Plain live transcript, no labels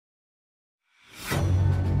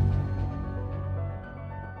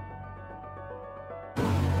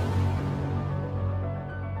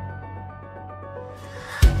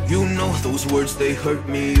those words, they hurt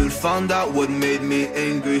me. You'd found out what made me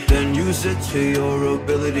angry, then use it to your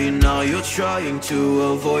ability. Now you're trying to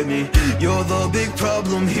avoid me. You're the big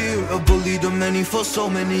problem here, a bully to many for so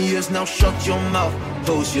many years. Now shut your mouth,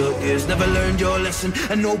 close your ears. Never learned your lesson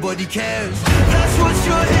and nobody cares. That's what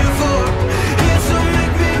you're here for, here to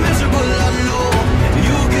make me miserable. I know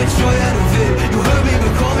you get joy out of it. You hurt me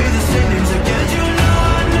but call me the same names again. You know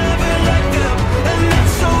I never liked them, and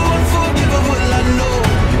that's so unforgivable. I know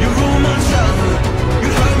you ruined my childhood. You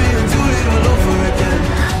hurt me and do it all over again.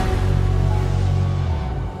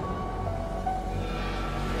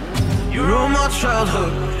 You ruined my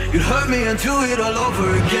childhood. You hurt me and do it all over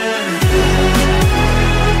again.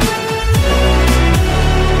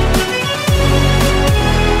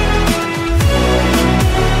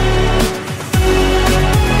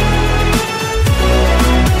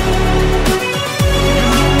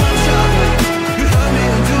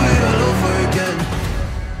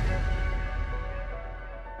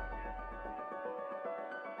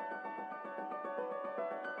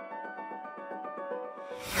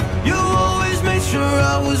 You always made sure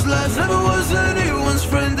I was last, never was anyone's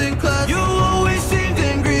friend in class. You always seemed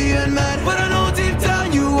angry and mad, but I know deep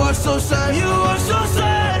down you are so sad. You are so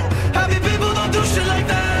sad. Happy people don't do shit like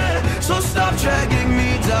that. So stop dragging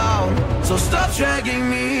me down, so stop dragging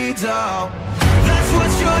me down.